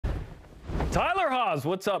Tyler Haws,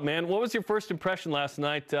 what's up, man? What was your first impression last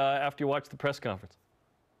night after you watched the press conference?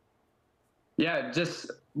 Yeah,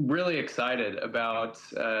 just really excited about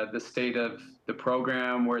the state of the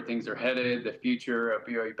program, where things are headed, the future of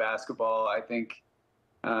BYU basketball. I think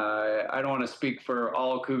I don't want to speak for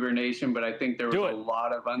all Cougar Nation, but I think there was a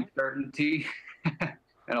lot of uncertainty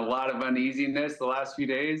and a lot of uneasiness the last few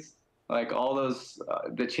days. Like all those,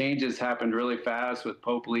 the changes happened really fast with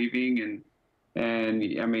Pope leaving, and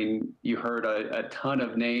I mean, you heard a ton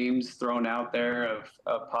of names thrown out there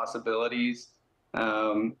of possibilities.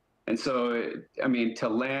 And so, I mean, to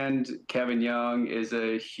land Kevin Young is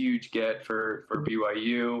a huge get for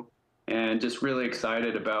BYU, and just really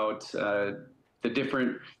excited about the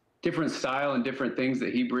different style and different things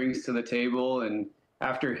that he brings to the table. And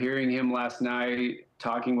after hearing him last night,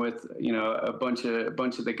 talking with a bunch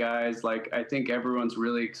of the guys, like I think everyone's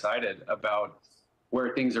really excited about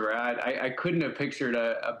where things are at. I couldn't have pictured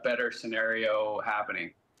a better scenario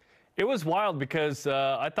happening. It was wild because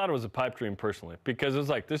I thought it was a pipe dream personally, because it was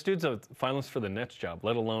like, this dude's a finalist for the Nets job,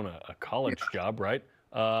 let alone a college job, right?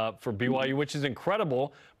 For BYU, which is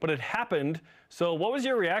incredible, but it happened. So what was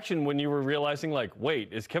your reaction when you were realizing, like,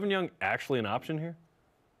 wait, is Kevin Young actually an option here?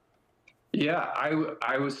 Yeah,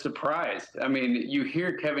 I was surprised. I mean, you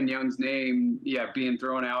hear Kevin Young's name, being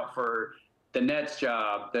thrown out for the Nets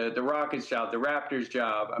job, the Rockets job, the Raptors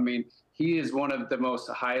job. I mean, he is one of the most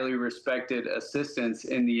highly respected assistants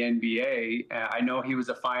in the NBA. I know he was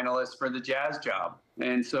a finalist for the Jazz job,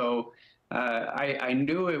 and so I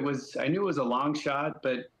knew it was a long shot.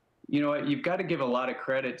 But you know what? You've got to give a lot of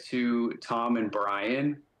credit to Tom and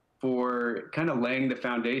Brian for kind of laying the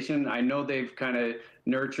foundation. I know they've kind of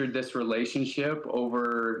nurtured this relationship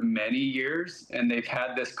over many years, and they've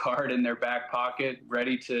had this card in their back pocket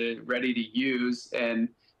ready to use. And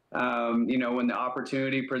when the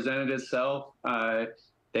opportunity presented itself,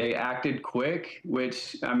 they acted quick,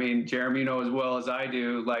 which, I mean, Jarom, you know as well as I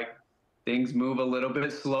do, like, things move a little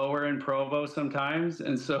bit slower in Provo sometimes.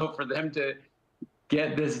 And so for them to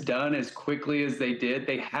get this done as quickly as they did,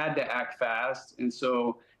 they had to act fast. And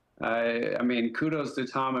so, I mean, kudos to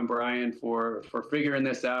Tom and Brian for figuring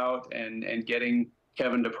this out and getting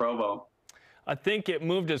Kevin to Provo. I think it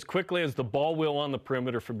moved as quickly as the ball will on the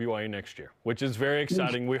perimeter for BYU next year, which is very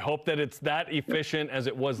exciting. We hope that it's that efficient as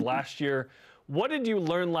it was last year. What did you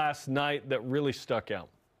learn last night that really stuck out?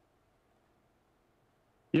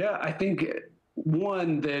 Yeah, I think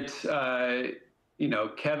one that,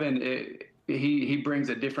 Kevin, he brings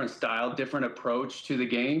a different style, different approach to the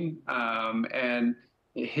game. And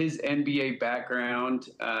his NBA background,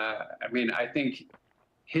 I mean, I think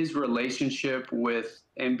his relationship with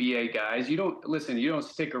NBA guys, you don't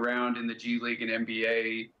stick around in the G League and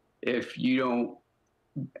NBA if you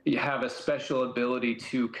have a special ability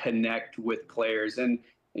to connect with players. And,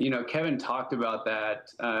 Kevin talked about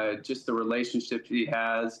that, just the relationship he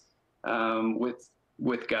has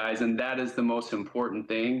with guys, and that is the most important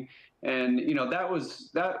thing. And that was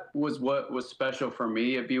what was special for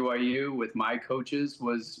me at BYU with my coaches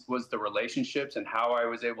was the relationships and how I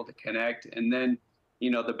was able to connect. And then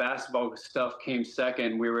the basketball stuff came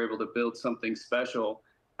second. We were able to build something special.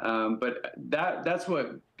 But that's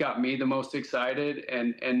what got me the most excited.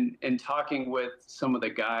 And talking with some of the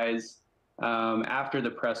guys after the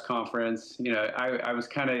press conference, I was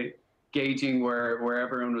kind of gauging where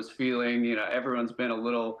everyone was feeling. Everyone's been a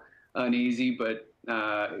little uneasy, but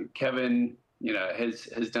Kevin,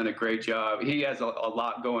 has done a great job. He has a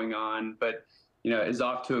lot going on, but is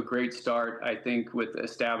off to a great start, I think, with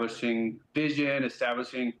establishing vision,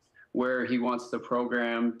 establishing where he wants the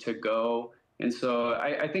program to go. And so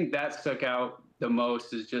I think that stuck out the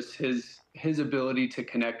most, is just his ability to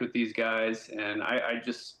connect with these guys. And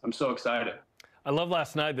I'm so excited. I love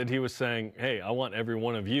last night that he was saying, hey, I want every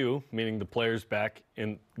one of you, meaning the players back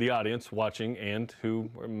in the audience watching and who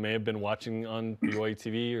may have been watching on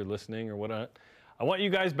BYUtv or listening or whatnot. I want you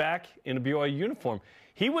guys back in a BYU uniform.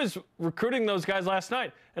 He was recruiting those guys last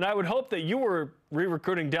night, and I would hope that you were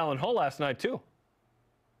re-recruiting Dallin Hull last night too.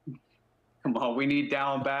 Come on, we need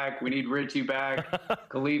Dallin back. We need Richie back,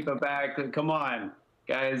 Khalifa back. Come on,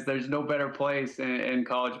 guys. There's no better place in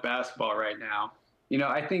college basketball right now.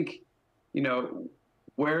 I think,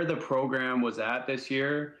 where the program was at this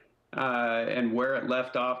year and where it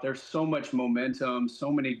left off, there's so much momentum,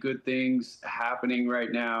 so many good things happening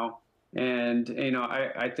right now. And,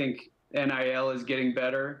 I think NIL is getting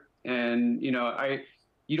better. And,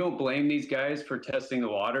 you don't blame these guys for testing the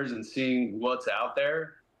waters and seeing what's out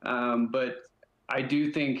there. But I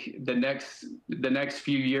do think the next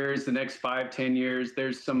few years, the next 5-10 years,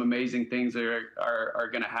 there's some amazing things that are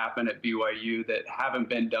going to happen at BYU that haven't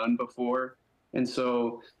been done before. And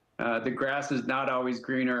so the grass is not always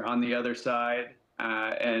greener on the other side,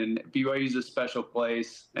 and BYU is a special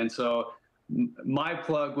place. And so my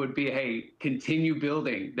plug would be, hey, continue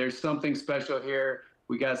building. There's something special here.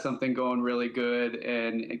 We got something going really good,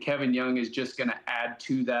 and Kevin Young is just going to add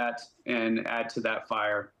to that and add to that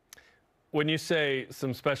fire. When you say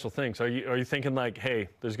some special things, are you thinking like, hey,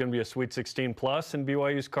 there's going to be a Sweet 16 plus in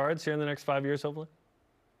BYU's cards here in the next 5 years, hopefully?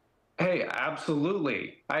 Hey,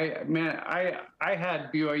 absolutely. I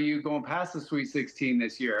had BYU going past the Sweet 16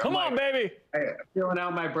 this year. Come on, baby. Filling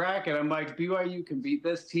out my bracket. I'm like, BYU can beat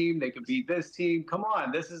this team. They can beat this team. Come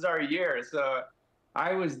on, this is our year. So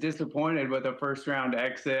I was disappointed with a first-round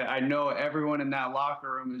exit. I know everyone in that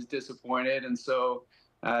locker room is disappointed, and so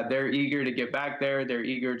they're eager to get back there. They're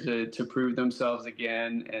eager to prove themselves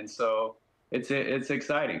again, and so it's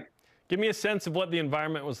exciting. Give me a sense of what the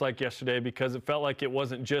environment was like yesterday, because it felt like it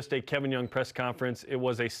wasn't just a Kevin Young press conference. It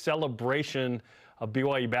was a celebration of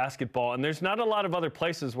BYU basketball. And there's not a lot of other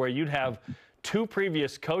places where you'd have two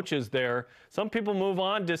previous coaches there. Some people move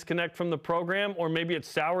on, disconnect from the program, or maybe it's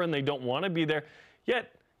sour and they don't want to be there.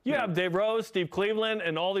 Yet you have Dave Rose, Steve Cleveland,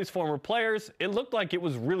 and all these former players. It looked like it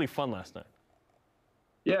was really fun last night.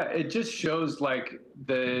 Yeah, it just shows like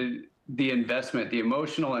the investment, the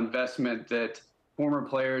emotional investment that former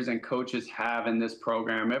players and coaches have in this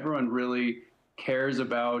program. Everyone really cares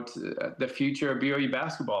about the future of BYU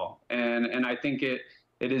basketball, and I think it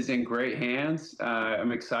is in great hands.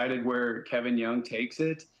 I'm excited where Kevin Young takes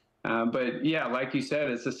it, but yeah, like you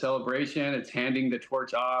said, it's a celebration. It's handing the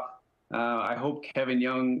torch off. I hope Kevin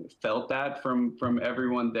Young felt that from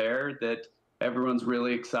everyone there, that everyone's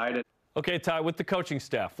really excited. Okay, Ty, with the coaching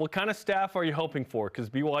staff, what kind of staff are you hoping for? Because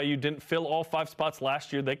BYU didn't fill all 5 spots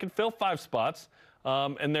last year. They could fill 5 spots,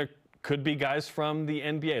 and there could be guys from the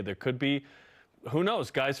NBA. There could be, who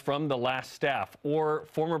knows, guys from the last staff or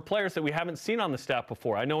former players that we haven't seen on the staff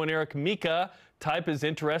before. I know an Eric Mika type is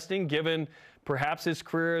interesting, given perhaps his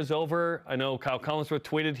career is over. I know Kyle Collinsworth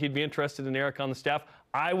tweeted he'd be interested in Eric on the staff.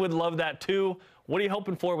 I would love that too. What are you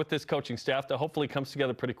hoping for with this coaching staff that hopefully comes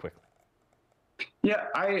together pretty quickly? Yeah,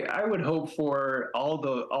 I would hope for all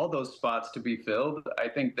those spots to be filled. I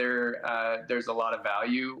think there's a lot of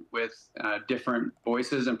value with different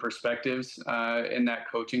voices and perspectives in that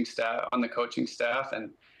coaching staff, on the coaching staff. And,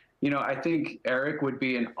 I think Eric would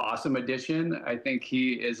be an awesome addition. I think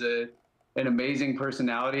he is an amazing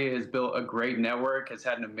personality, has built a great network, has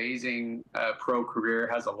had an amazing pro career,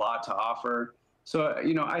 has a lot to offer. So,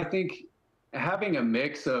 I think having a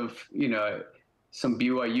mix of, some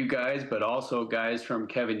BYU guys, but also guys from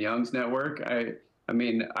Kevin Young's network. I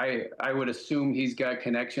would assume he's got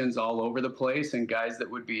connections all over the place and guys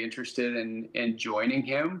that would be interested in joining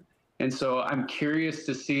him. And so I'm curious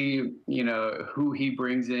to see, who he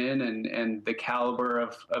brings in and the caliber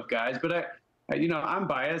of guys. But I'm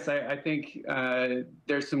biased. I think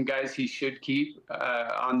there's some guys he should keep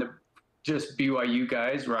on the just BYU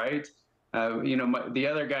guys, right? The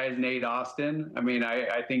other guy is Nate Austin.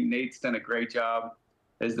 I think Nate's done a great job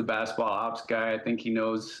as the basketball ops guy. I think he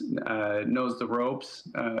knows the ropes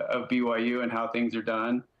of BYU and how things are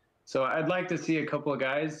done. So I'd like to see a couple of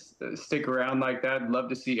guys stick around like that. I'd love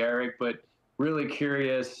to see Eric, but really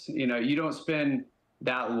curious. You don't spend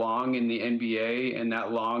that long in the NBA and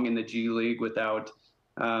that long in the G League without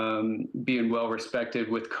being well respected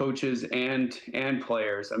with coaches and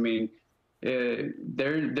players.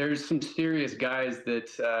 There's some serious guys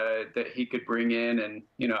that he could bring in, and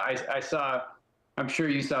I saw, I'm sure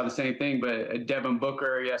you saw the same thing, but Devin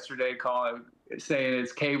Booker yesterday saying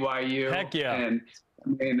it's KYU. Heck yeah!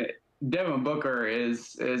 And Devin Booker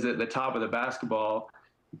is at the top of the basketball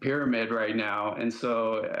pyramid right now, and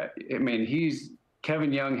so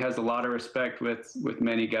Kevin Young has a lot of respect with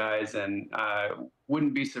many guys, and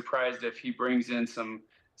wouldn't be surprised if he brings in some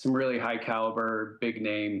really high caliber, big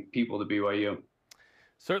name people to BYU.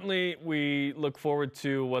 Certainly, we look forward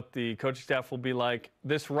to what the coaching staff will be like.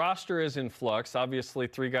 This roster is in flux. Obviously,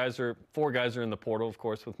 4 guys are in the portal, of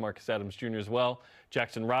course, with Marcus Adams Jr. as well.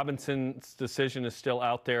 Jackson Robinson's decision is still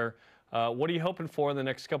out there. What are you hoping for in the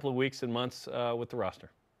next couple of weeks and months with the roster?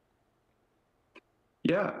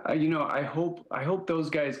 Yeah, I hope those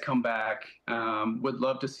guys come back. Would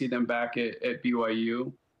love to see them back at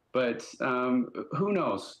BYU. But who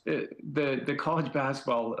knows? The college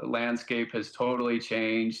basketball landscape has totally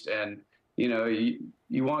changed, and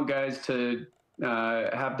you want guys to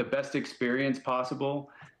have the best experience possible.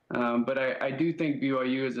 But I do think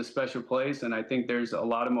BYU is a special place, and I think there's a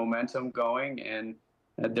lot of momentum going, and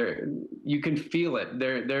you can feel it.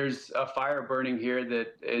 There's a fire burning here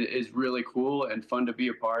that is really cool and fun to be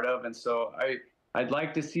a part of, and so I'd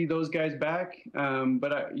like to see those guys back.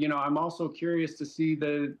 But I'm also curious to see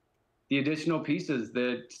the the additional pieces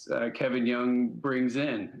that Kevin Young brings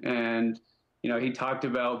in. And, he talked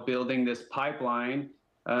about building this pipeline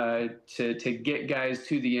to get guys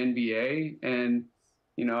to the NBA. And,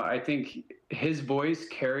 I think his voice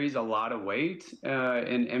carries a lot of weight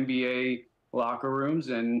in NBA locker rooms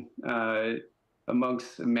and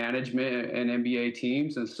amongst management and NBA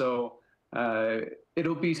teams. And so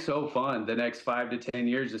it'll be so fun the next 5 to 10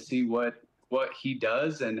 years to see what he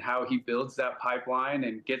does and how he builds that pipeline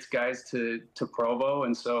and gets guys to Provo.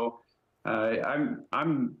 And so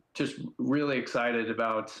I'm just really excited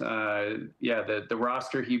about the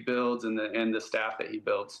roster he builds and the staff that he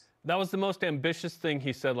builds. That was the most ambitious thing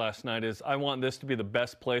he said last night is, I want this to be the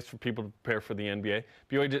best place for people to prepare for the NBA.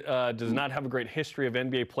 BYU does not have a great history of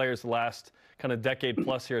NBA players the last kind of decade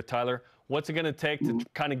plus here, Tyler. What's it going to take to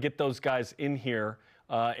kind of get those guys in here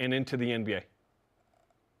and into the NBA?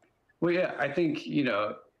 Well, yeah, I think, you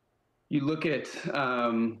look at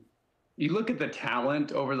the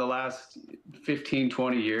talent over the last 15,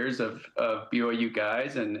 20 years of BYU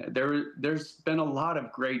guys, and there's been a lot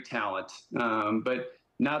of great talent, but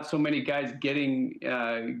not so many guys getting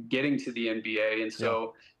to the NBA. And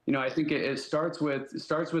so, I think it starts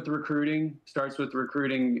with recruiting,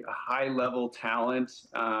 high level talent,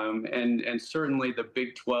 and certainly the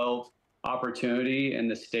Big 12 opportunity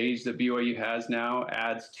and the stage that BYU has now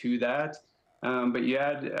adds to that. But you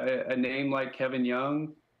add a name like Kevin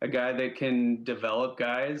Young, a guy that can develop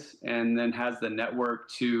guys and then has the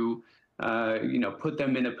network to, put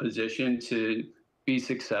them in a position to be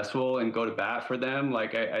successful and go to bat for them.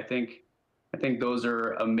 Like, I think those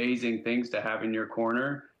are amazing things to have in your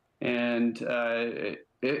corner. And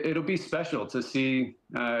it'll be special to see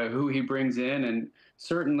who he brings in. And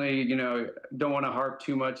certainly, don't want to harp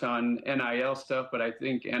too much on NIL stuff, but I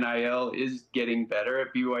think NIL is getting better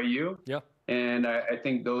at BYU. Yeah. And I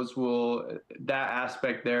think that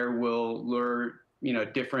aspect there will lure,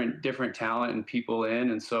 different talent and people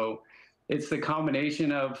in. And so it's the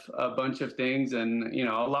combination of a bunch of things, and,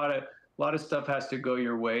 a lot of stuff has to go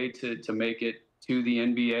your way to make it to the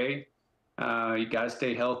NBA. You got to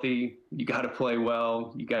stay healthy. You got to play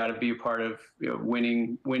well. You got to be a part of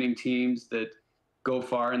winning teams that go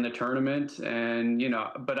far in the tournament. And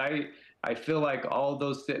but I feel like all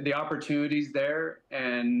those the opportunities there,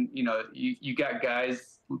 and you got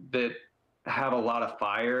guys that have a lot of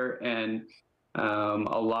fire and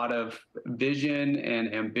a lot of vision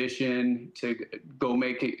and ambition to go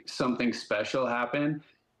make something special happen.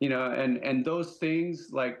 And those things,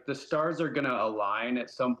 like, the stars are going to align at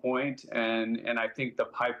some point, and I think the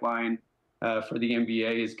pipeline for the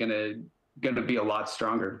NBA is going to be a lot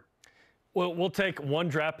stronger. Well, we'll take one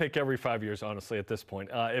draft pick every 5 years, honestly, at this point.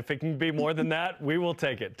 If it can be more than that, we will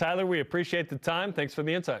take it. Tyler, we appreciate the time. Thanks for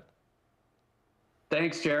the insight.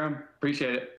 Thanks, Jarom. Appreciate it.